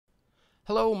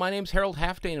Hello, my name's Harold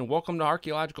Halfdane and welcome to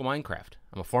Archaeological Minecraft.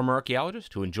 I'm a former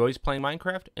archaeologist who enjoys playing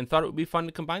Minecraft and thought it would be fun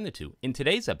to combine the two. In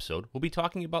today's episode, we'll be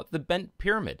talking about the Bent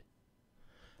Pyramid.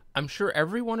 I'm sure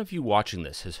every one of you watching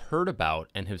this has heard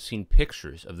about and have seen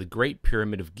pictures of the Great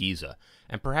Pyramid of Giza,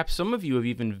 and perhaps some of you have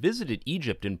even visited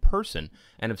Egypt in person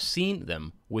and have seen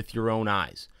them with your own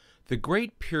eyes. The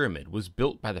Great Pyramid was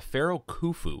built by the Pharaoh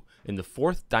Khufu in the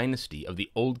 4th dynasty of the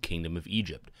Old Kingdom of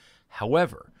Egypt.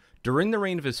 However, during the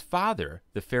reign of his father,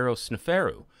 the Pharaoh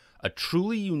Sneferu, a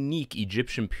truly unique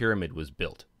Egyptian pyramid was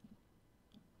built.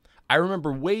 I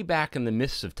remember way back in the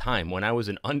mists of time when I was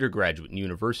an undergraduate in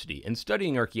university and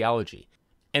studying archaeology,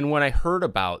 and when I heard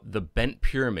about the Bent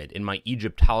Pyramid in my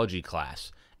Egyptology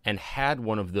class and had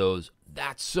one of those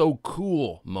 "that's so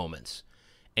cool" moments.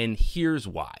 And here's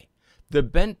why. The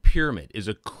Bent Pyramid is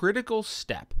a critical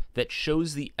step that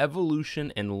shows the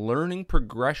evolution and learning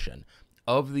progression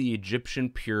of the Egyptian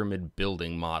pyramid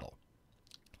building model.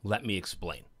 Let me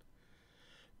explain.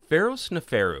 Pharaoh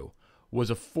Sneferu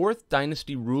was a 4th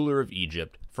dynasty ruler of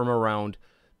Egypt from around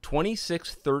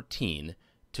 2613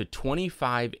 to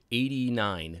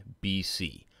 2589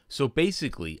 BC, so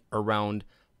basically around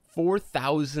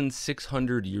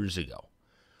 4,600 years ago.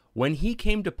 When he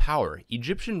came to power,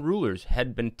 Egyptian rulers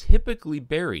had been typically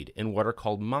buried in what are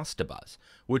called mastabas,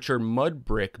 which are mud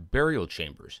brick burial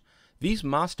chambers. These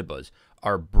mastabas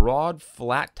are broad,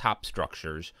 flat-top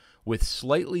structures with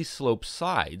slightly sloped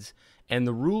sides, and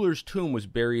the ruler's tomb was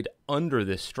buried under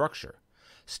this structure.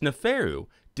 Sneferu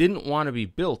didn't want to be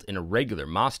built in a regular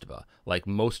mastaba like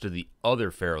most of the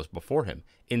other pharaohs before him.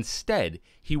 Instead,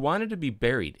 he wanted to be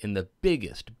buried in the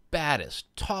biggest, baddest,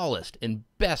 tallest, and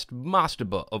best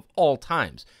mastaba of all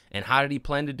times. And how did he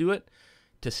plan to do it?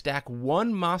 To stack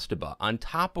one mastaba on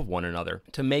top of one another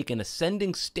to make an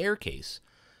ascending staircase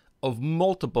of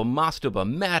multiple mastaba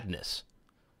madness.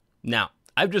 Now,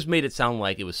 I've just made it sound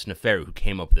like it was Sneferu who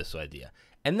came up with this idea,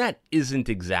 and that isn't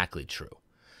exactly true.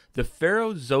 The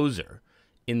pharaoh Zoser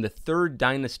in the 3rd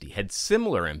dynasty had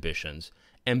similar ambitions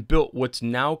and built what's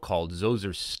now called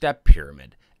Zoser's Step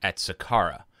Pyramid at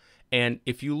Saqqara. And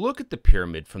if you look at the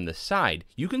pyramid from the side,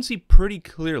 you can see pretty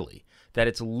clearly that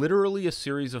it's literally a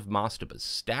series of mastabas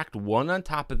stacked one on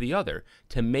top of the other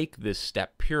to make this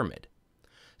step pyramid.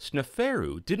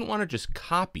 Sneferu didn't want to just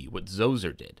copy what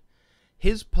Zoser did.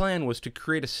 His plan was to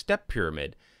create a step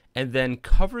pyramid and then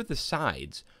cover the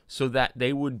sides so that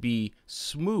they would be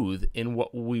smooth in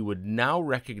what we would now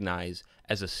recognize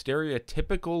as a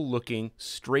stereotypical looking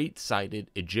straight-sided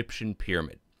Egyptian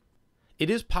pyramid. It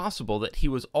is possible that he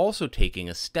was also taking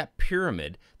a step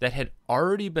pyramid that had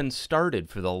already been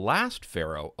started for the last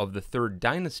pharaoh of the 3rd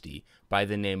dynasty by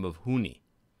the name of Huni.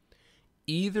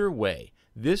 Either way,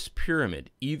 this pyramid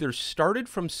either started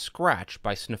from scratch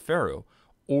by Sneferu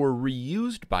or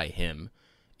reused by him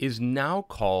is now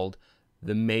called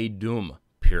the Meidum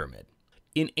Pyramid.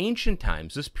 In ancient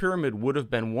times, this pyramid would have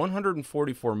been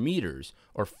 144 meters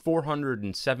or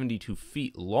 472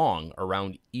 feet long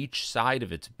around each side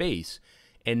of its base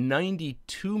and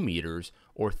 92 meters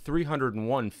or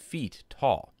 301 feet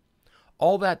tall.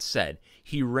 All that said,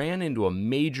 he ran into a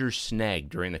major snag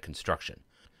during the construction.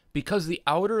 Because the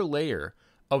outer layer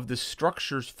of the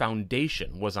structure's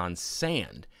foundation was on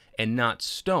sand and not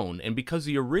stone, and because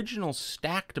the original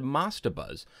stacked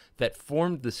mastabas that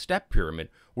formed the step pyramid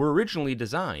were originally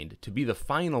designed to be the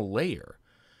final layer,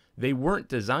 they weren't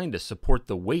designed to support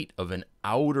the weight of an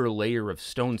outer layer of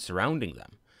stone surrounding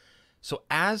them. So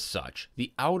as such,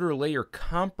 the outer layer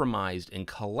compromised and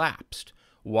collapsed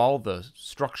while the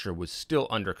structure was still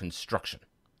under construction.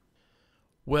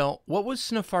 Well, what was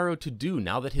Sneferu to do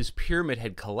now that his pyramid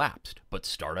had collapsed, but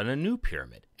start on a new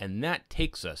pyramid? And that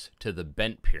takes us to the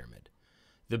Bent Pyramid.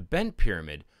 The Bent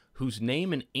Pyramid, whose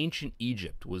name in ancient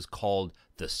Egypt was called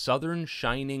the Southern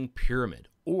Shining Pyramid,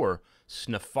 or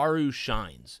Sneferu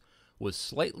Shines, was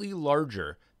slightly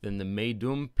larger than the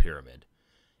Meidum Pyramid.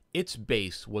 Its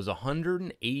base was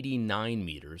 189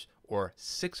 meters, or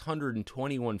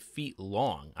 621 feet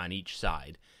long on each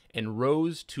side, and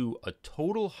rose to a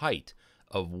total height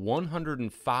of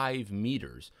 105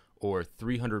 meters or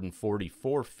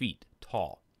 344 feet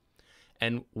tall,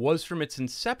 and was from its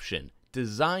inception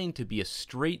designed to be a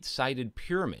straight-sided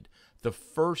pyramid, the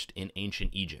first in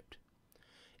ancient Egypt.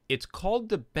 It's called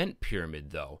the Bent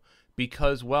Pyramid, though,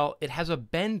 because, well, it has a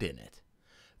bend in it.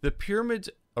 The pyramid's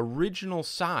original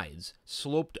sides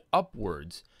sloped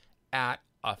upwards at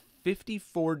a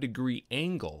 54-degree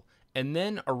angle, and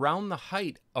then around the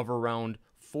height of around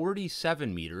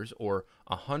 47 meters or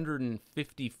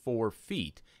 154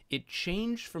 feet, it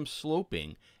changed from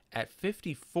sloping at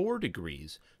 54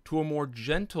 degrees to a more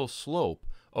gentle slope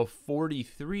of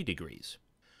 43 degrees.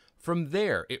 From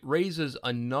there, it raises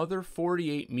another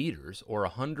 48 meters, or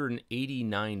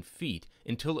 189 feet,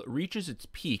 until it reaches its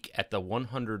peak at the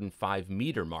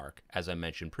 105-meter mark, as I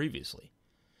mentioned previously.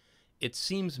 It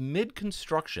seems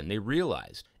mid-construction they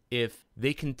realized if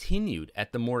they continued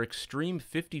at the more extreme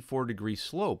 54-degree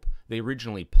slope they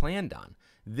originally planned on,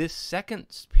 this second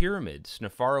pyramid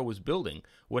Sneferu was building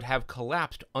would have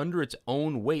collapsed under its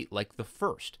own weight like the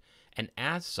first, and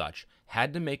as such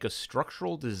had to make a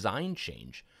structural design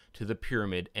change to the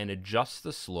pyramid and adjust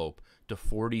the slope to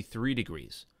 43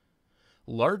 degrees.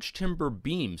 Large timber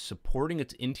beams supporting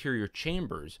its interior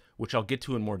chambers, which I'll get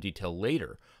to in more detail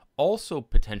later, also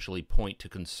potentially point to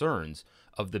concerns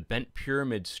of the bent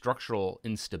pyramid's structural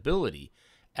instability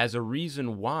as a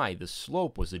reason why the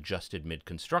slope was adjusted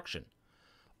mid-construction.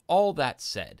 All that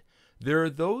said, there are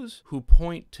those who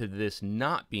point to this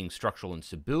not being structural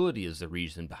instability as the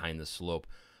reason behind the slope,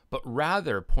 but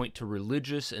rather point to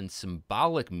religious and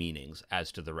symbolic meanings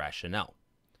as to the rationale.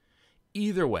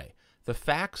 Either way, the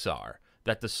facts are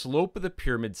that the slope of the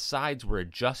pyramid's sides were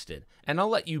adjusted, and I'll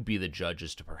let you be the judge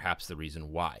as to perhaps the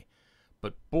reason why.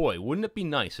 But boy, wouldn't it be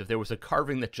nice if there was a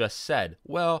carving that just said,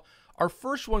 well, our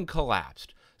first one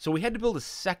collapsed, so we had to build a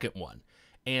second one,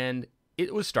 and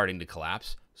it was starting to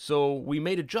collapse, so we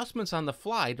made adjustments on the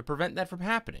fly to prevent that from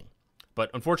happening. But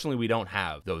unfortunately, we don't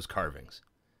have those carvings.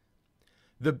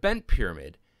 The bent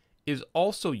pyramid is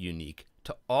also unique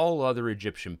to all other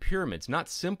Egyptian pyramids, not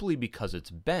simply because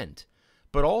it's bent,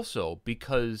 but also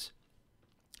because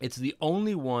it's the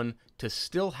only one to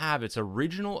still have its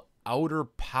original outer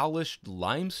polished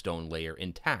limestone layer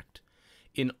intact.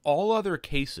 In all other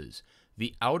cases,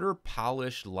 the outer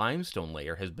polished limestone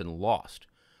layer has been lost.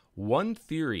 One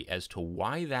theory as to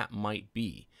why that might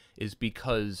be is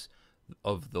because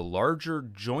of the larger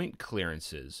joint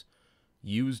clearances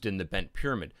used in the bent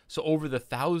pyramid. So over the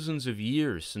thousands of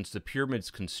years since the pyramid's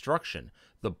construction,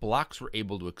 the blocks were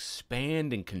able to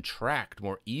expand and contract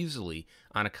more easily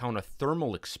on account of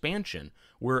thermal expansion,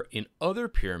 where in other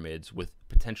pyramids with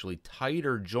potentially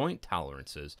tighter joint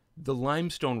tolerances, the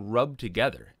limestone rubbed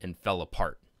together and fell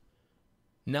apart.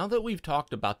 Now that we've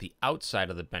talked about the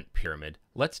outside of the bent pyramid,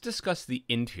 let's discuss the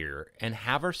interior and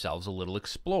have ourselves a little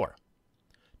explore.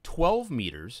 12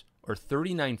 meters, or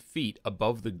 39 feet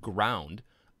above the ground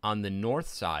on the north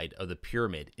side of the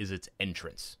pyramid is its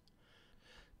entrance.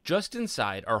 Just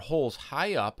inside are holes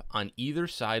high up on either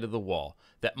side of the wall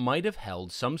that might have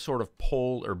held some sort of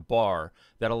pole or bar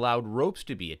that allowed ropes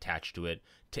to be attached to it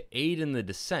to aid in the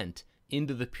descent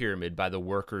into the pyramid by the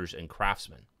workers and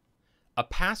craftsmen. A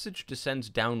passage descends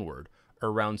downward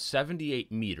around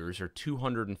 78 meters, or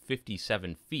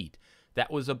 257 feet, that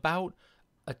was about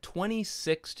a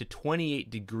 26 to 28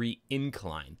 degree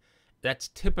incline. That's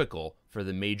typical for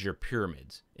the major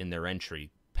pyramids in their entry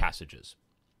passages.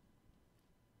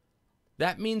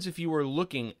 That means if you were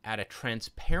looking at a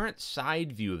transparent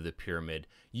side view of the pyramid,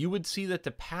 you would see that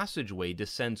the passageway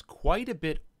descends quite a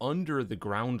bit under the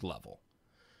ground level.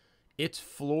 Its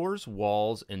floors,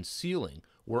 walls, and ceiling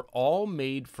were all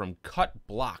made from cut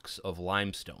blocks of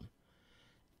limestone.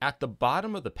 At the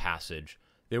bottom of the passage,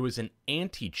 there was an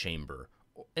antechamber.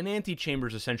 An antechamber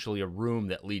is essentially a room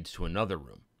that leads to another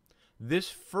room. This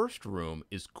first room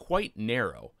is quite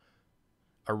narrow,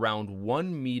 around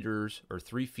 1 meters or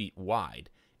 3 feet wide,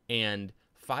 and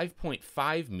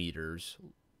 5.5 meters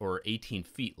or 18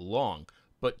 feet long,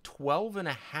 but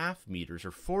 12.5 meters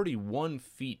or 41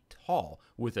 feet tall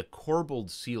with a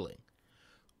corbelled ceiling.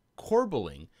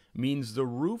 Corbelling means the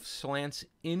roof slants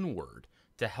inward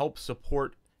to help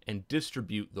support and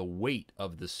distribute the weight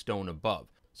of the stone above,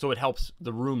 so it helps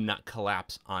the room not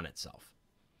collapse on itself.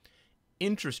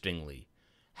 Interestingly,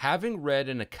 having read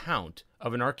an account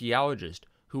of an archaeologist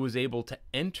who was able to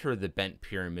enter the bent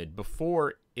pyramid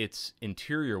before its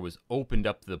interior was opened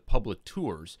up to the public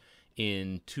tours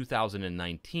in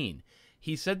 2019,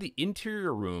 he said the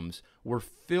interior rooms were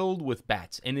filled with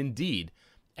bats, and indeed,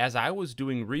 as I was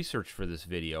doing research for this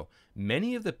video,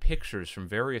 many of the pictures from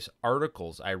various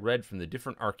articles I read from the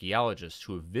different archaeologists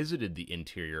who have visited the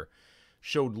interior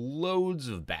showed loads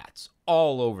of bats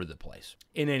all over the place.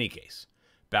 In any case,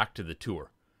 back to the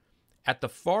tour. At the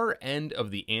far end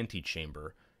of the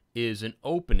antechamber is an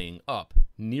opening up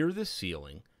near the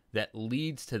ceiling that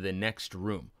leads to the next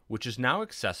room, which is now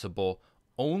accessible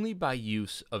only by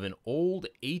use of an old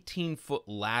 18-foot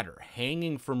ladder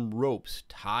hanging from ropes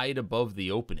tied above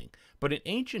the opening, but in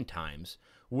ancient times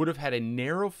would have had a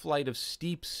narrow flight of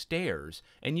steep stairs,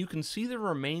 and you can see the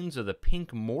remains of the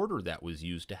pink mortar that was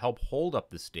used to help hold up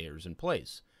the stairs in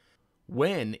place.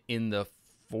 When, in the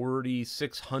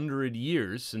 4,600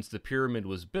 years since the pyramid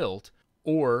was built,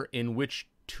 or in which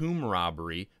tomb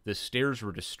robbery the stairs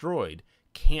were destroyed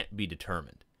can't be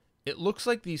determined. It looks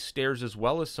like these stairs, as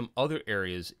well as some other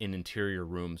areas in interior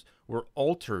rooms, were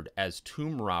altered as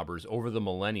tomb robbers over the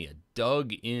millennia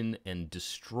dug in and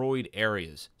destroyed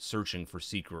areas searching for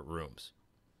secret rooms.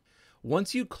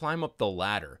 Once you climb up the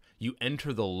ladder, you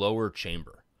enter the lower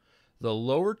chamber. The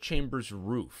lower chamber's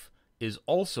roof is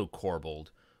also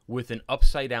corbelled with an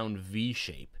upside-down V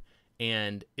shape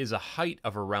and is a height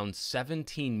of around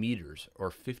 17 meters or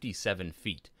 57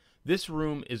 feet. This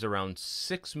room is around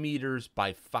 6 meters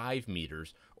by 5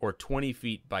 meters or 20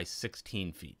 feet by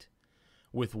 16 feet,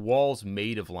 with walls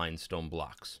made of limestone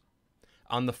blocks.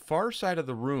 On the far side of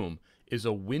the room is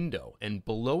a window, and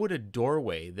below it a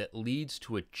doorway that leads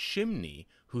to a chimney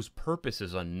whose purpose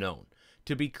is unknown.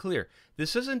 To be clear,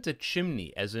 this isn't a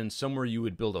chimney as in somewhere you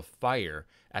would build a fire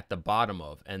at the bottom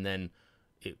of and then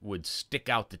it would stick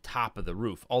out the top of the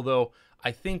roof, although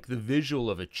I think the visual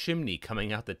of a chimney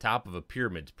coming out the top of a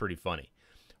pyramid is pretty funny.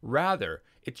 Rather,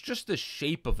 it's just the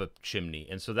shape of a chimney,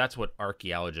 and so that's what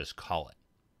archaeologists call it.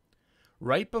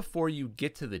 Right before you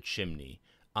get to the chimney,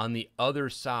 on the other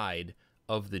side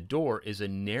of the door is a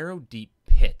narrow, deep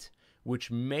pit,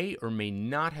 which may or may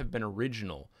not have been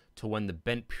original to when the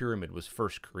Bent Pyramid was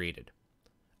first created.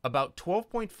 About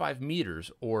 12.5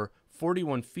 meters, or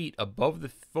 41 feet above the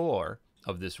floor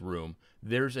of this room,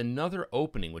 there's another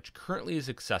opening which currently is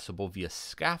accessible via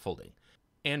scaffolding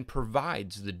and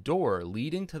provides the door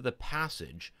leading to the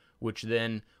passage, which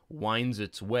then winds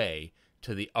its way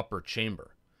to the upper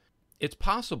chamber. It's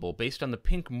possible, based on the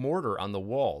pink mortar on the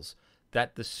walls,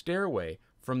 that the stairway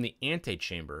from the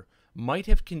antechamber might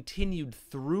have continued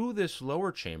through this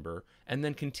lower chamber and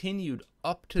then continued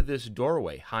up to this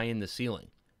doorway high in the ceiling.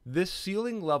 This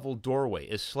ceiling level doorway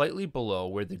is slightly below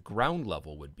where the ground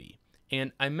level would be.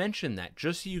 And I mention that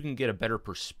just so you can get a better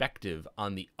perspective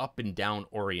on the up and down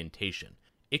orientation.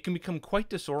 It can become quite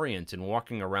disorienting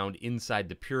walking around inside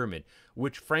the pyramid,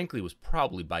 which frankly was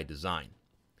probably by design.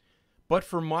 But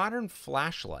for modern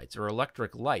flashlights or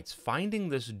electric lights, finding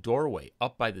this doorway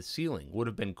up by the ceiling would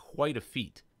have been quite a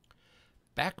feat.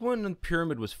 Back when the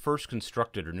pyramid was first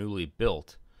constructed or newly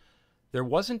built, there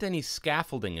wasn't any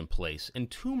scaffolding in place,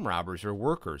 and tomb robbers or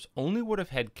workers only would have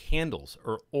had candles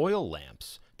or oil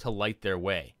lamps to light their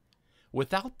way.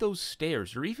 Without those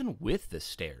stairs, or even with the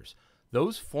stairs,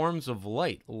 those forms of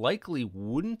light likely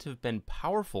wouldn't have been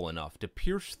powerful enough to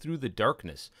pierce through the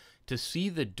darkness to see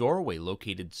the doorway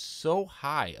located so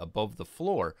high above the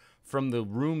floor from the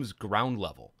room's ground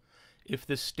level. If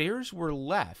the stairs were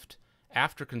left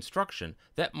after construction,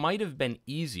 that might have been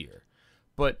easier,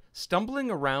 but stumbling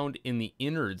around in the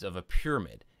innards of a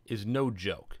pyramid is no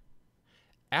joke.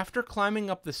 After climbing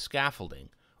up the scaffolding,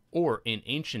 or in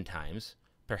ancient times,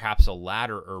 perhaps a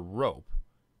ladder or rope,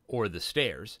 or the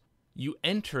stairs, you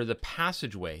enter the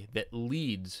passageway that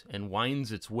leads and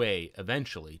winds its way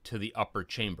eventually to the upper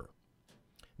chamber.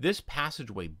 This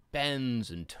passageway bends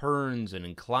and turns and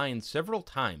inclines several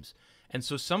times, and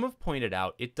so some have pointed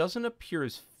out it doesn't appear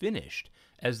as finished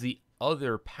as the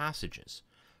other passages.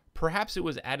 Perhaps it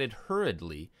was added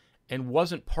hurriedly and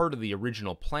wasn't part of the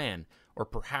original plan, or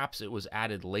perhaps it was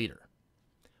added later.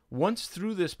 Once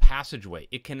through this passageway,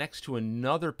 it connects to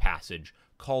another passage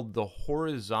called the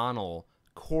horizontal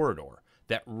corridor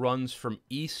that runs from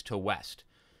east to west.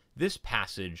 This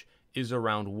passage is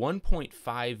around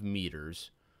 1.5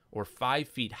 meters or 5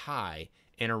 feet high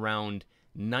and around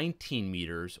 19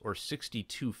 meters or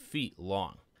 62 feet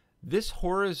long. This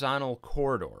horizontal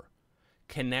corridor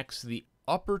connects the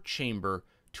upper chamber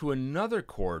to another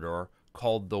corridor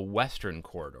called the western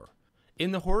corridor.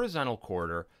 In the horizontal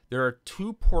corridor, there are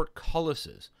two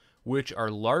portcullises, which are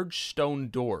large stone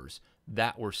doors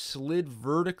that were slid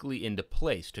vertically into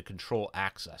place to control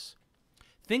access.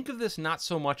 Think of this not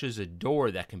so much as a door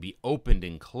that can be opened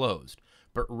and closed,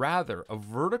 but rather a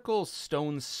vertical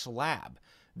stone slab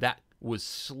that was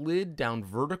slid down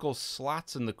vertical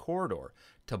slots in the corridor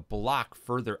to block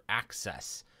further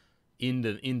access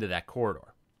into that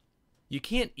corridor. You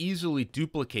can't easily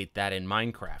duplicate that in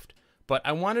Minecraft, but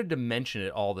I wanted to mention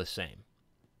it all the same.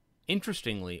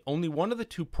 Interestingly, only one of the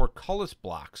two portcullis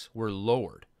blocks were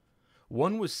lowered.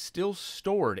 One was still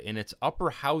stored in its upper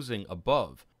housing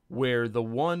above, where the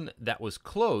one that was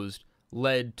closed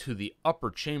led to the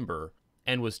upper chamber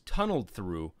and was tunneled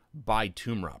through by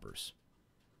tomb robbers.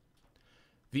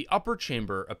 The upper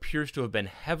chamber appears to have been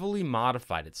heavily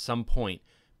modified at some point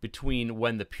between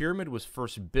when the pyramid was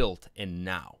first built and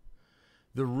now.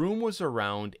 The room was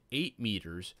around 8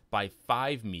 meters by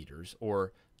 5 meters,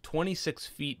 or 26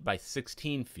 feet by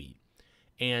 16 feet,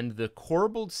 and the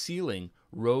corbelled ceiling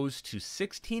rose to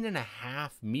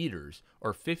 16.5 meters,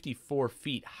 or 54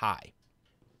 feet high.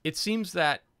 It seems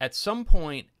that at some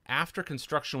point after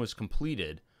construction was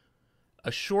completed,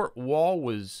 a short wall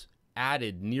was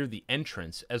added near the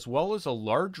entrance, as well as a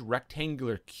large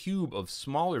rectangular cube of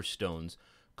smaller stones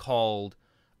called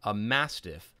a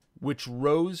mastiff, which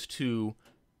rose to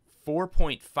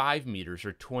 4.5 meters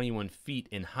or 21 feet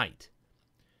in height.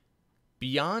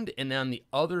 Beyond and on the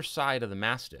other side of the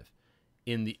mastiff,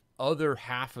 in the other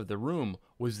half of the room,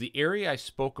 was the area I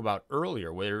spoke about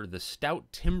earlier, where the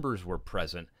stout timbers were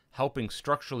present, helping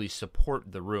structurally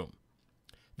support the room.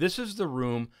 This is the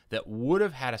room that would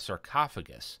have had a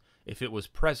sarcophagus if it was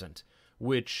present,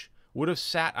 which would have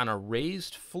sat on a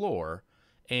raised floor,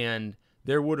 and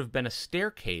there would have been a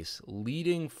staircase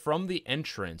leading from the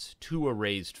entrance to a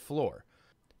raised floor.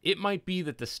 It might be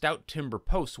that the stout timber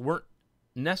posts weren't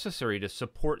necessary to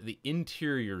support the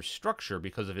interior structure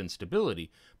because of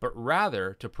instability, but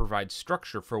rather to provide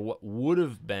structure for what would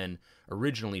have been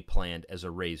originally planned as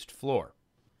a raised floor.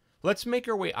 Let's make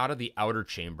our way out of the outer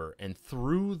chamber and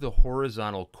through the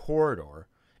horizontal corridor,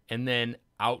 and then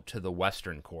out to the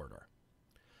western corridor.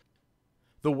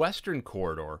 The western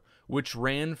corridor, which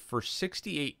ran for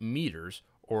 68 meters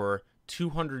or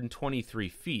 223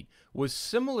 feet, was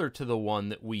similar to the one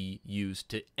that we used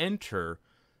to enter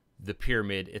the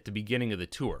pyramid at the beginning of the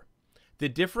tour. The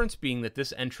difference being that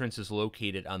this entrance is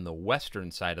located on the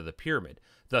western side of the pyramid,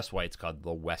 thus why it's called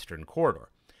the western corridor,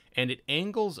 and it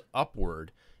angles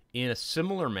upward in a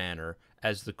similar manner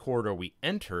as the corridor we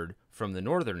entered from the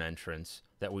northern entrance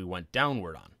that we went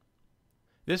downward on.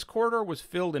 This corridor was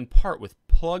filled in part with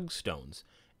plug stones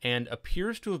and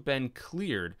appears to have been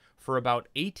cleared for about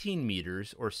 18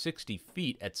 meters or 60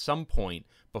 feet at some point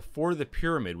before the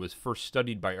pyramid was first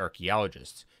studied by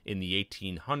archaeologists in the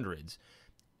 1800s,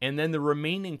 and then the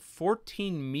remaining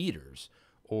 14 meters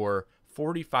or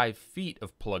 45 feet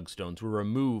of plug stones were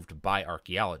removed by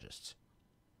archaeologists.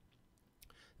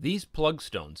 These plug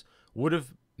stones would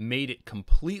have made it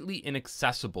completely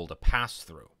inaccessible to pass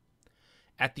through.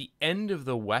 At the end of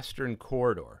the western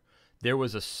corridor, there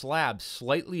was a slab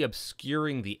slightly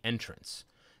obscuring the entrance.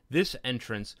 This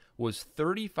entrance was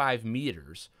 35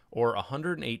 meters or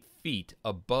 108 feet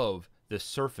above the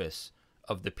surface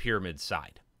of the pyramid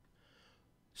side.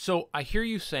 So I hear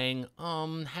you saying,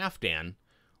 Halfdan,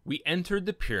 we entered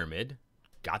the pyramid,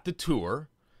 got the tour,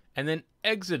 and then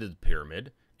exited the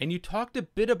pyramid, and you talked a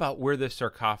bit about where the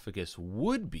sarcophagus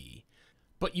would be,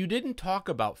 but you didn't talk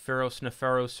about Pharaoh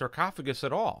Sneferu's sarcophagus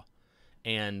at all.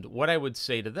 And what I would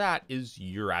say to that is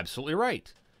you're absolutely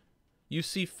right. You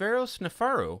see, Pharaoh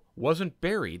Sneferu wasn't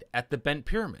buried at the Bent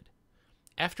Pyramid.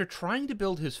 After trying to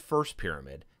build his first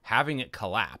pyramid, having it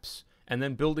collapse, and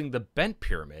then building the Bent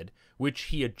Pyramid, which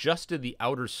he adjusted the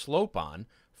outer slope on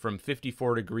from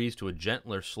 54 degrees to a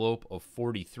gentler slope of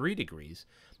 43 degrees,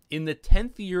 in the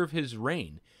 10th year of his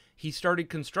reign, he started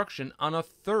construction on a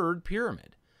third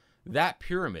pyramid. That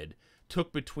pyramid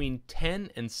took between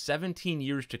 10 and 17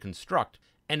 years to construct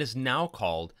and is now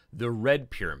called the Red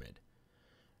Pyramid.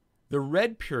 The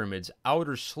Red Pyramid's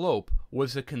outer slope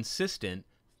was a consistent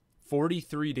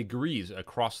 43 degrees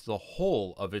across the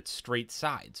whole of its straight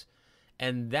sides,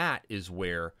 and that is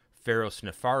where Pharaoh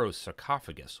Sneferu's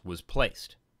sarcophagus was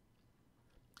placed.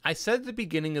 I said at the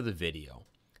beginning of the video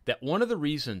that one of the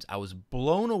reasons I was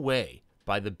blown away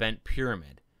by the Bent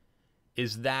Pyramid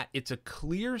is that it's a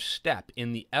clear step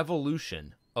in the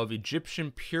evolution of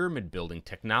Egyptian pyramid building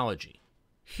technology.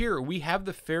 Here we have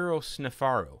the Pharaoh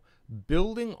Sneferu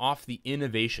building off the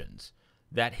innovations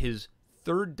that his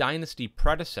third dynasty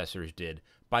predecessors did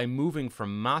by moving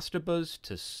from mastabas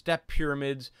to step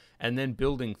pyramids and then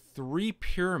building 3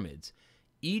 pyramids,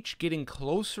 each getting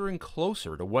closer and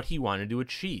closer to what he wanted to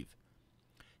achieve.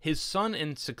 His son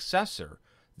and successor,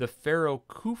 the Pharaoh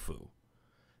Khufu,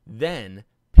 then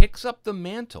picks up the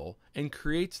mantle and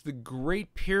creates the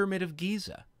Great Pyramid of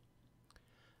Giza.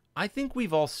 I think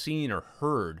we've all seen or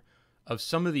heard of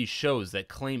some of these shows that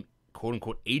claim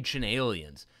quote-unquote ancient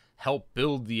aliens helped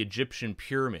build the Egyptian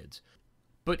pyramids.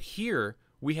 But here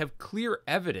we have clear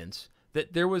evidence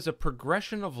that there was a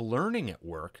progression of learning at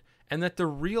work, and that the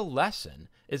real lesson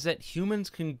is that humans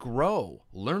can grow,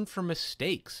 learn from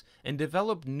mistakes, and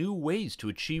develop new ways to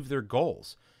achieve their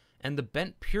goals. And the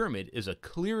Bent Pyramid is a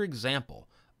clear example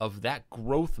of that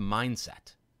growth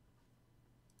mindset.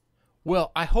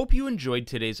 Well, I hope you enjoyed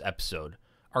today's episode,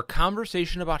 our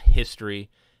conversation about history,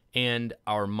 and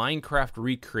our Minecraft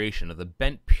recreation of the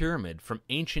Bent Pyramid from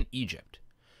ancient Egypt.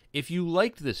 If you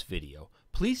liked this video,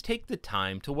 please take the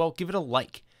time to, well, give it a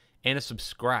like and a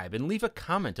subscribe, and leave a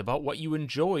comment about what you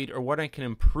enjoyed or what I can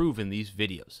improve in these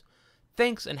videos.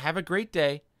 Thanks, and have a great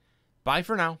day. Bye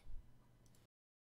for now.